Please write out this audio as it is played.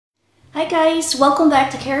Hi guys, welcome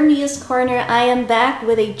back to Karamia's Corner. I am back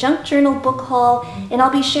with a junk journal book haul and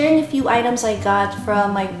I'll be sharing a few items I got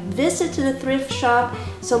from my visit to the thrift shop.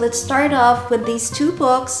 So let's start off with these two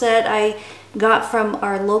books that I got from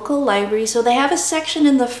our local library. So they have a section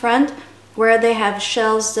in the front where they have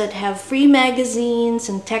shelves that have free magazines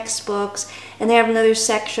and textbooks, and they have another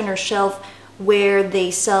section or shelf where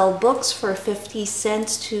they sell books for 50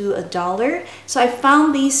 cents to $1. So I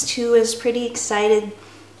found these two. I was pretty excited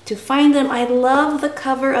to find them. I love the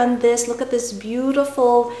cover on this. Look at this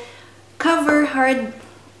beautiful cover, hard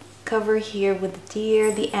cover here with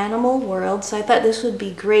deer, the animal world. So I thought this would be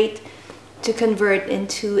great to convert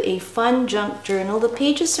into a fun junk journal. The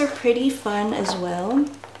pages are pretty fun as well.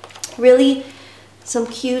 Really some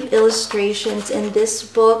cute illustrations, and this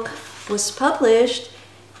book was published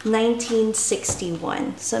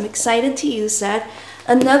 1961. So I'm excited to use that.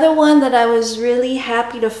 Another one that I was really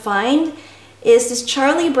happy to find is this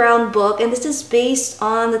Charlie Brown book, and this is based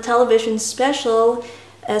on the television special,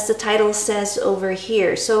 as the title says over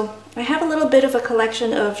here. So I have a little bit of a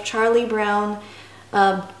collection of Charlie Brown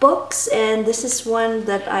books, and this is one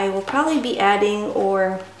that I will probably be adding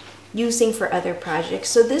or using for other projects.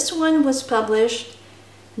 So this one was published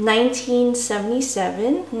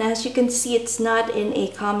 1977, and as you can see, it's not in a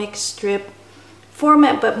comic strip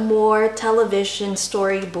format but more television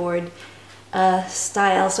storyboard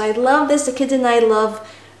style. So I love this. The kids and I love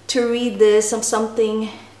to read this. Something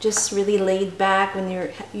just really laid back when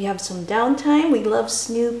you have some downtime. We love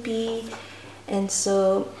Snoopy, and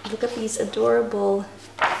so look at these adorable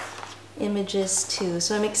images too.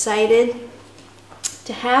 So I'm excited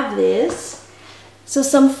to have this. So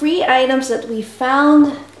some free items that we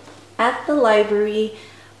found at the library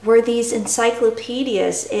were these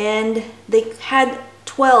encyclopedias, and they had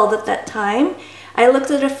 12 at that time. I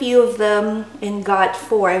looked at a few of them and got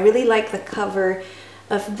 4. I really like the cover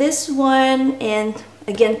of this one, and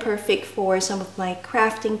again, perfect for some of my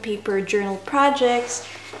crafting paper journal projects.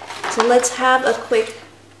 So let's have a quick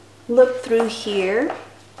look through here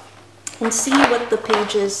and see what the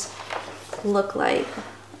pages look like.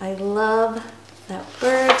 I love that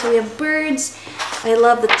bird. So we have birds. I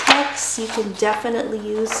love the text. You can definitely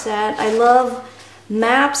use that. I love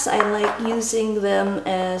maps. I like using them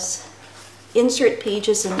as insert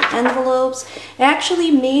pages in envelopes. I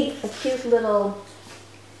actually made a cute little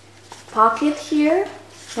pocket here.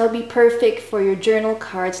 That would be perfect for your journal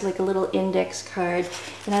cards, like a little index card.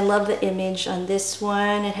 And I love the image on this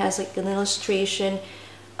one. It has like an illustration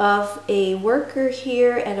of a worker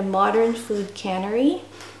here at a modern food cannery,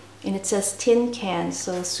 and it says tin cans.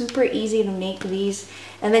 So super easy to make these,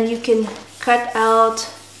 and then you can cut out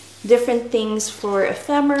different things for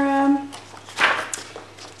ephemera.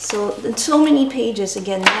 So many pages,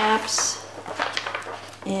 again, maps.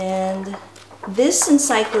 And this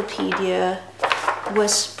encyclopedia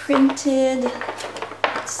was printed,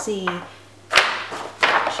 let's see,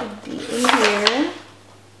 should be in here,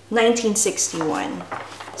 1961.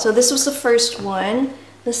 So this was the first one.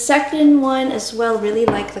 The second one as well, really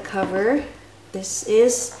like the cover. This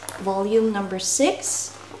is volume number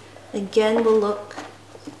 6. Again, we'll look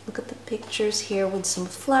at the pictures here with some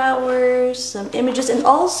flowers, some images, and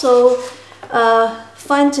also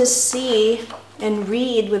fun to see and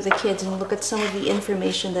read with the kids and look at some of the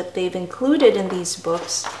information that they've included in these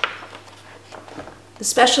books.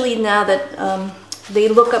 Especially now that they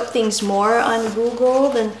look up things more on Google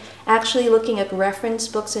than actually looking at reference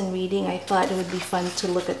books and reading. I thought it would be fun to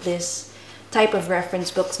look at this type of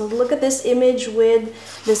reference book. So look at this image with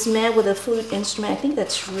this man with a flute instrument. I think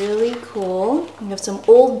that's really cool. We have some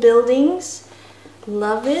old buildings.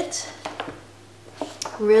 Love it.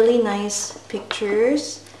 Really nice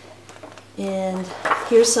pictures. And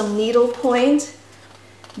here's some needlepoint,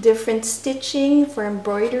 different stitching for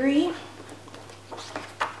embroidery.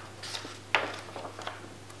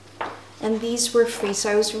 And these were free, so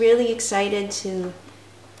I was really excited to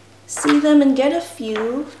see them and get a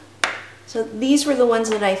few. So these were the ones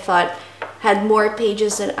that I thought had more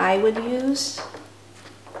pages that I would use.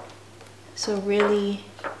 So really,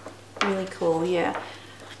 really cool, yeah.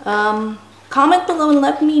 Comment below and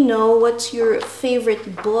let me know what's your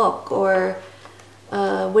favorite book, or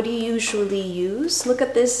what do you usually use. Look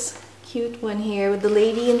at this cute one here with the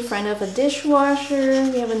lady in front of a dishwasher.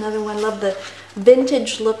 We have another one. Love the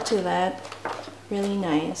vintage look to that. Really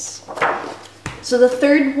nice. So the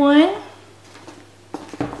third one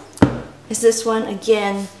is this one.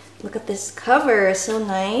 Again, look at this cover, so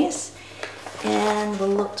nice. And we'll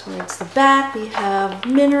look towards the back. We have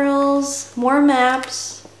minerals, more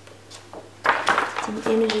maps, some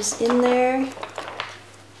images in there,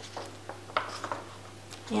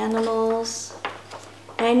 animals,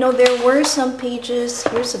 I know there were some pages.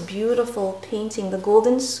 Here's a beautiful painting, the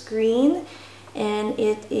Golden Screen, and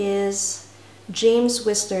it is James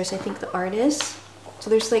Whistler's, I think, the artist. So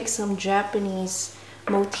there's like some Japanese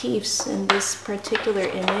motifs in this particular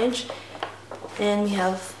image. And we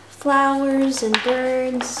have flowers and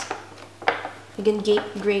birds. Again,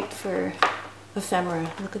 great for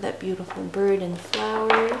ephemera. Look at that beautiful bird and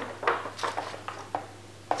flower.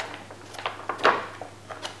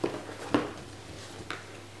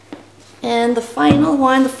 And the final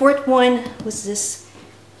one, the fourth one, was this,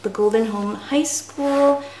 the Golden Home High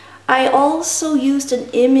School. I also used an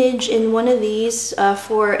image in one of these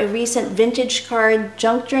for a recent vintage card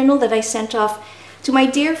junk journal that I sent off to my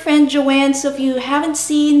dear friend Joanne. So if you haven't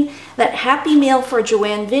seen that Happy Mail for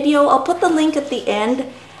Joanne video, I'll put the link at the end.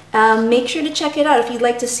 Make sure to check it out if you'd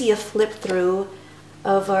like to see a flip through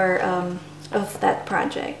of our of that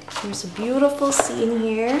project. There's a beautiful scene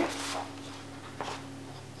here.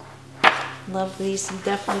 Love these. I'm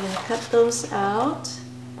definitely going to cut those out.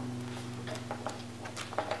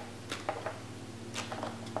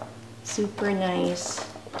 Super nice.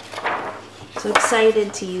 So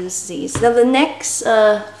excited to use these. Now the next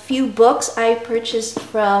few books I purchased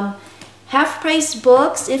from Half Price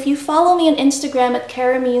Books. If you follow me on Instagram at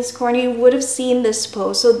Karamia's Corner, you would have seen this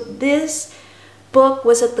post. So this book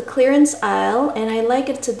was at the clearance aisle, and I like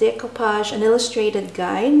it. It's a decoupage, an illustrated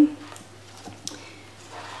guide.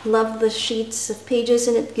 Love the sheets of pages,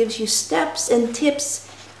 and it gives you steps and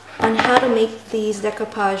tips on how to make these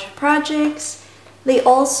decoupage projects. They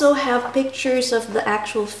also have pictures of the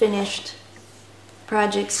actual finished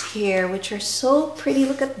projects here, which are so pretty.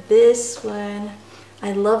 Look at this one.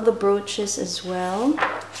 I love the brooches as well.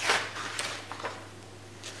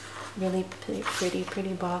 Really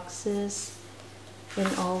pretty boxes and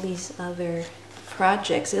all these other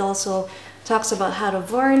projects. It also talks about how to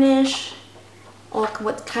varnish,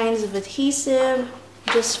 what kinds of adhesive.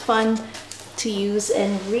 Just fun to use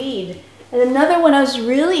and read. And another one I was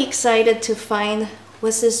really excited to find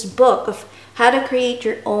was this book of how to create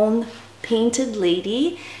your own painted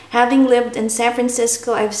lady. Having lived in San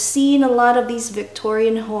Francisco, I've seen a lot of these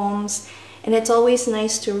Victorian homes, and it's always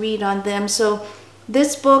nice to read on them. So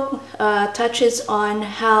this book touches on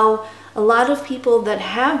how a lot of people that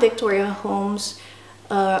have Victorian homes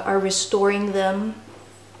are restoring them.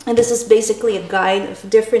 And this is basically a guide of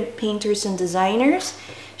different painters and designers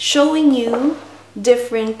showing you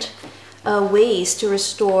different ways to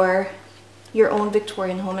restore your own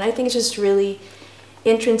Victorian home. And I think it's just really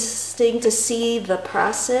interesting to see the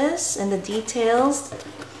process and the details.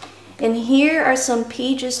 And here are some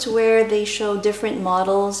pages to where they show different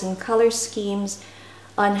models and color schemes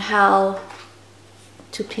on how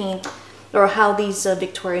to paint, or how these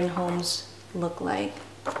Victorian homes look like.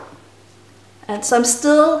 And so I'm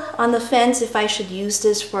still on the fence if I should use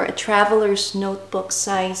this for a traveler's notebook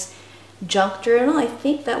size junk journal. I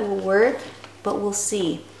think that will work, but we'll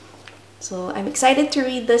see. So I'm excited to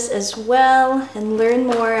read this as well and learn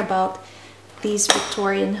more about these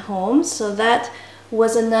Victorian homes. So that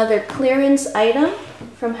was another clearance item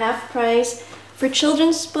from Half Price. For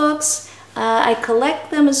children's books, I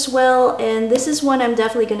collect them as well, and this is one I'm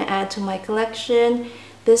definitely going to add to my collection.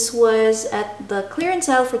 This was at the clearance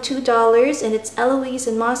aisle for $2, and it's Eloise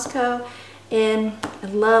in Moscow, and I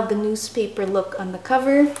love the newspaper look on the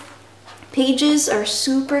cover. Pages are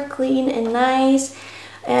super clean and nice,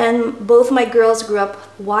 and both my girls grew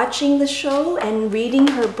up watching the show and reading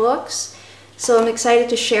her books, so I'm excited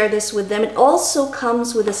to share this with them. It also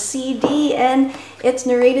comes with a CD, and it's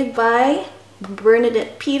narrated by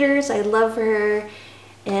Bernadette Peters. I love her,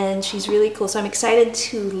 and she's really cool. So I'm excited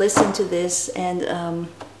to listen to this and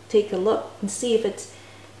take a look and see if it's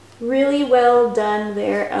really well done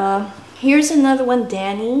there. Here's another one,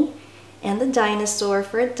 Danny and the Dinosaur,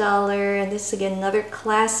 for $1. And this is again another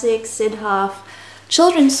classic Sid Hoff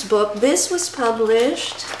children's book. This was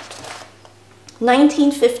published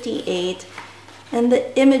 1958, and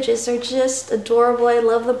the images are just adorable. I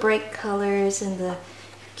love the bright colors and the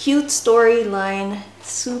cute storyline.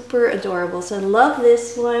 Super adorable. So I love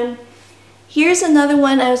this one. Here's another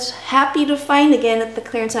one I was happy to find again at the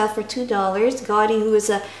clearance aisle for $2. Gaudi, who is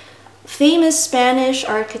a famous Spanish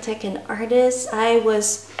architect and artist. I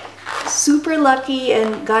was super lucky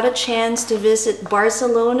and got a chance to visit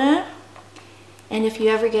Barcelona. And if you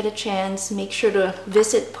ever get a chance, make sure to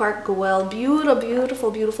visit Park Güell. Beautiful,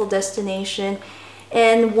 beautiful destination.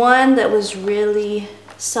 And one that was really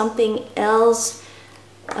something else.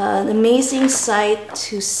 An amazing sight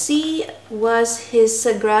to see was his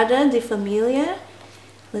Sagrada de Familia.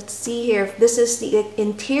 Let's see here. This is the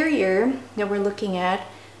interior that we're looking at.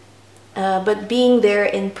 But being there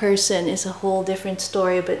in person is a whole different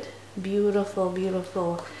story, but beautiful,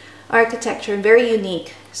 beautiful architecture, very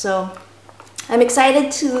unique. So I'm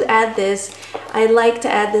excited to add this. I like to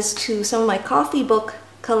add this to some of my coffee book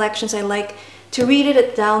collections. I like to read it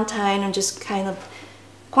at downtime and just kind of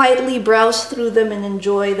quietly browse through them and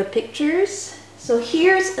enjoy the pictures. So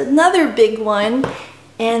here's another big one,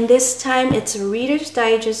 and this time it's Reader's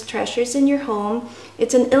Digest Treasures in Your Home.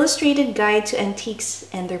 It's an illustrated guide to antiques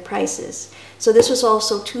and their prices. So this was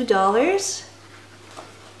also $2.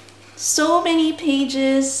 So many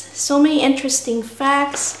pages, so many interesting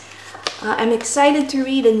facts. I'm excited to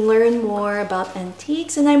read and learn more about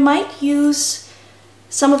antiques, and I might use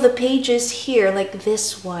some of the pages here, like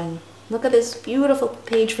this one. Look at this beautiful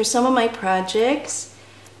page for some of my projects.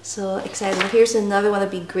 So excited. Here's another one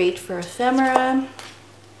that'd be great for ephemera.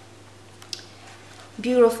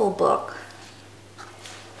 Beautiful book.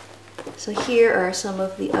 So here are some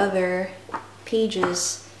of the other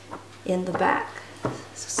pages in the back.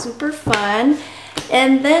 Super fun.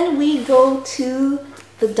 And then we go to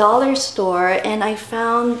the dollar store, and I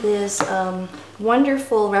found this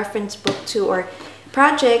wonderful reference book to or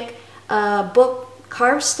project book.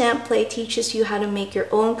 Carved Stamp Play teaches you how to make your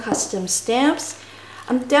own custom stamps.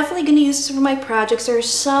 I'm definitely going to use this for my projects. There are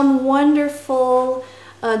some wonderful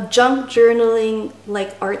junk journaling,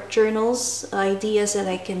 like art journals, ideas that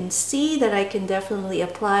I can see that I can definitely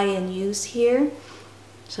apply and use here.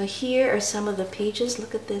 So here are some of the pages.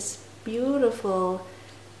 Look at this, beautiful.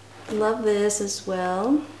 Love this as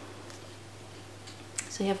well.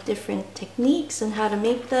 So you have different techniques and how to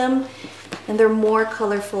make them. And there are more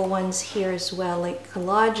colorful ones here as well, like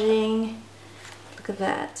collaging. Look at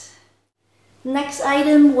that. Next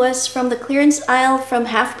item was from the clearance aisle from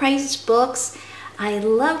Half Price Books. I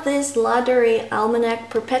love this La Durée Almanac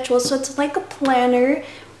Perpetual. So it's like a planner,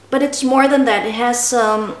 but it's more than that. It has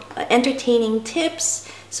some entertaining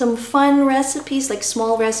tips, some fun recipes, like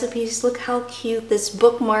small recipes. Look how cute this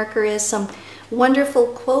bookmarker is. Some wonderful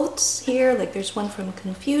quotes here, like there's one from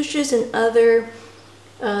Confucius, and other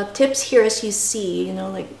tips here as you see, you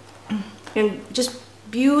know, like, and just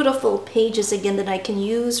beautiful pages again that I can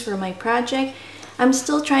use for my project. I'm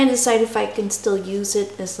still trying to decide if I can still use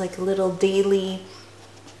it as like a little daily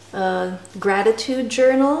gratitude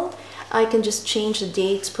journal. I can just change the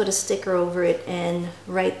dates, put a sticker over it, and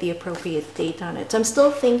write the appropriate date on it. So I'm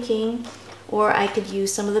still thinking, or I could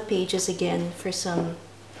use some of the pages again for some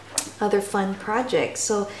other fun projects.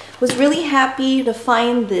 So was really happy to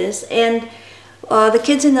find this, and the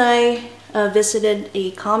kids and I visited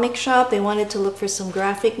a comic shop. They wanted to look for some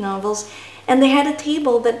graphic novels, and they had a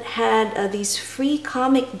table that had these free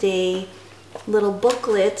comic day little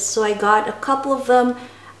booklets. So I got a couple of them.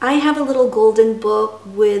 I have a little golden book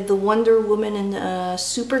with the Wonder Woman and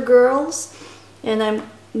Supergirls, and I'm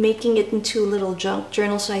making it into a little junk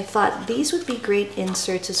journal. So I thought these would be great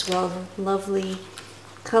inserts as well. Lovely,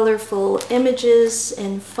 colorful images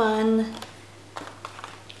and fun.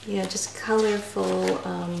 Yeah, just colorful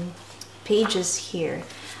pages here.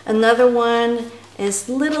 Another one is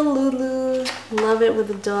Little Lulu. Love it with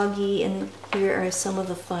the doggy, and here are some of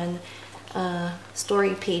the fun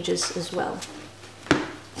story pages as well.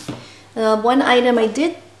 One item I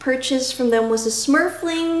did purchase from them was the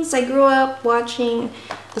Smurflings. I grew up watching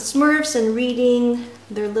the Smurfs and reading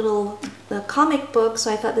their little comic books,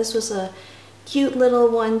 so I thought this was a cute little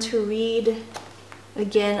one to read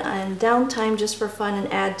again on downtime just for fun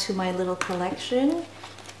and add to my little collection.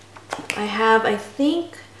 I have, I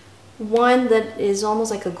think, one that is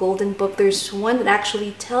almost like a golden book. There's one that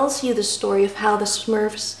actually tells you the story of how the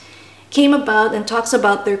Smurfs came about and talks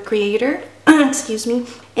about their creator. Excuse me.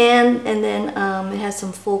 And then it has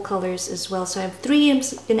some full colors as well. So I have three. I'm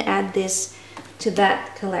going to add this to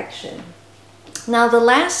that collection. Now the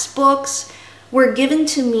last books were given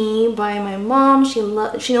to me by my mom. She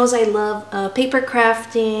knows I love paper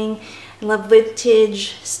crafting. I love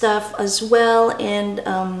vintage stuff as well, and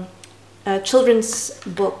children's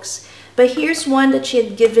books. But here's one that she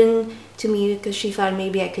had given to me because she thought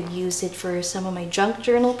maybe I could use it for some of my junk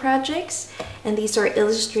journal projects. And these are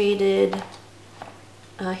illustrated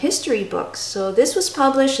history books. So this was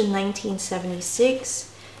published in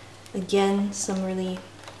 1976. Again, some really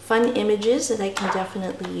fun images that I can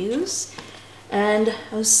definitely use. And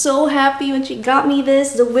I was so happy when she got me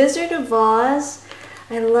this, The Wizard of Oz.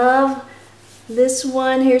 I love this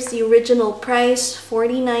one. Here's the original price,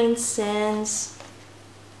 49 cents.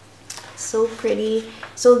 So pretty.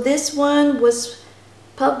 So this one was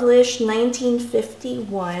published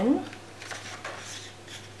 1951.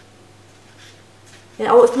 And,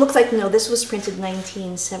 oh, it looks like, no, this was printed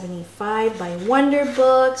 1975 by Wonder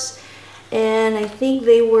Books. and I think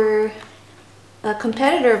they were a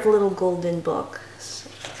competitor of Little Golden Book.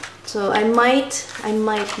 So I might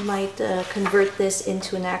convert this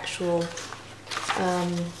into an actual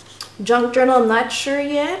junk journal. I'm not sure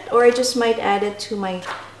yet, or I just might add it to my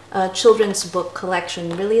children's book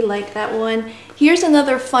collection. Really like that one. Here's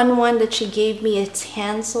another fun one that she gave me. It's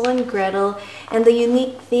Hansel and Gretel, and the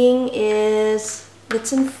unique thing is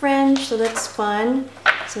it's in French, so that's fun.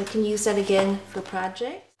 So I can use that again for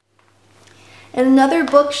projects. And another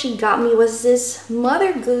book she got me was this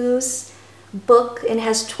Mother Goose book, and it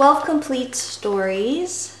has 12 complete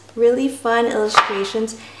stories. Really fun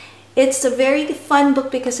illustrations. It's a very fun book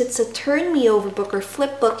because it's a turn me over book or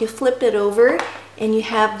flip book. You flip it over and you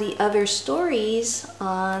have the other stories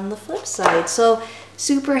on the flip side. So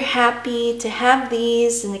super happy to have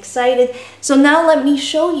these and excited. So now let me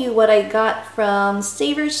show you what I got from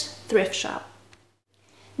Savers Thrift Shop.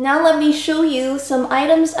 Now let me show you some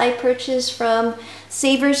items I purchased from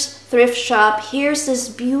Savers Thrift Shop. Here's this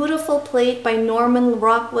beautiful plate by Norman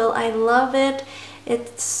Rockwell. I love it.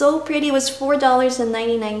 It's so pretty. It was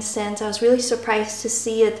 $4.99. I was really surprised to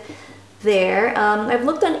see it there. I've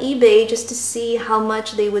looked on eBay just to see how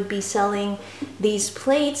much they would be selling these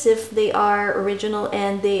plates if they are original,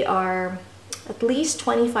 and they are at least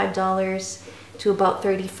 $25 to about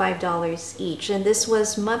 $35 each. And this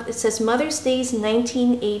was, it says Mother's Day's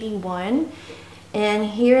 1981, and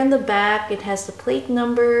here in the back it has the plate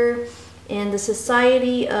number and the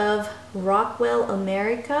Society of Rockwell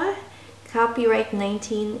America, copyright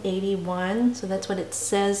 1981. So that's what it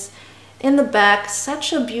says in the back.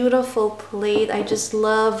 Such a beautiful plate. I just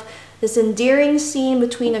love this endearing scene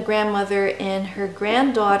between a grandmother and her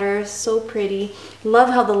granddaughter. So pretty. Love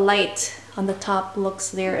how the light on the top looks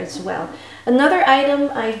there as well. Another item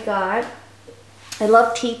I got, I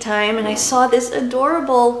love tea time, and I saw this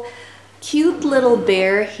adorable cute little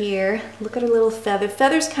bear here. Look at her little feather.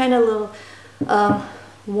 Feather's kind of a little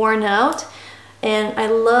worn out. And I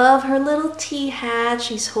love her little tea hat.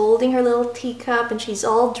 She's holding her little teacup and she's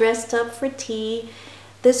all dressed up for tea.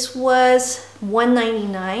 This was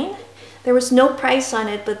 $1.99. There was no price on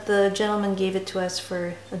it, but the gentleman gave it to us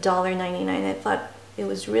for $1.99. I thought it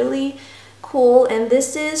was really cool. And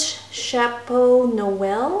this is Chapeau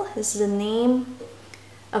Noel. This is the name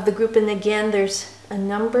of the group. And again, there's a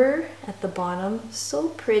number at the bottom. So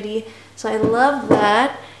pretty. So I love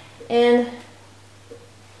that. And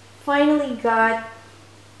finally got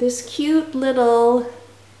this cute little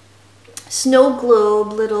snow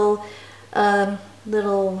globe, little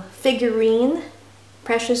figurine,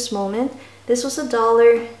 Precious Moment. This was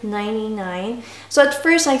 $1.99. So at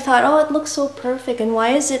first I thought, oh, it looks so perfect, and why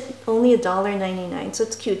is it only $1.99? So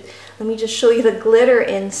it's cute. Let me just show you the glitter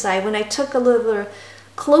inside. When I took a little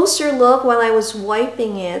closer look while I was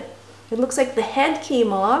wiping it, it looks like the head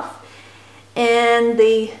came off and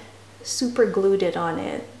they super glued it on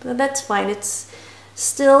it, but that's fine. It's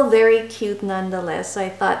still very cute nonetheless. I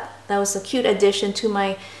thought that was a cute addition to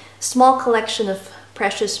my small collection of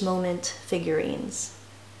Precious Moment figurines.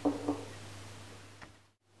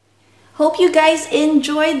 Hope you guys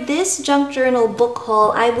enjoyed this junk journal book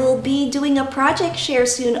haul. I will be doing a project share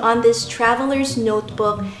soon on this Traveler's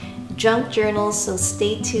Notebook junk journal, so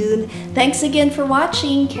stay tuned. Thanks again for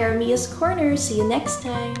watching Caramia's Corner. See you next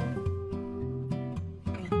time.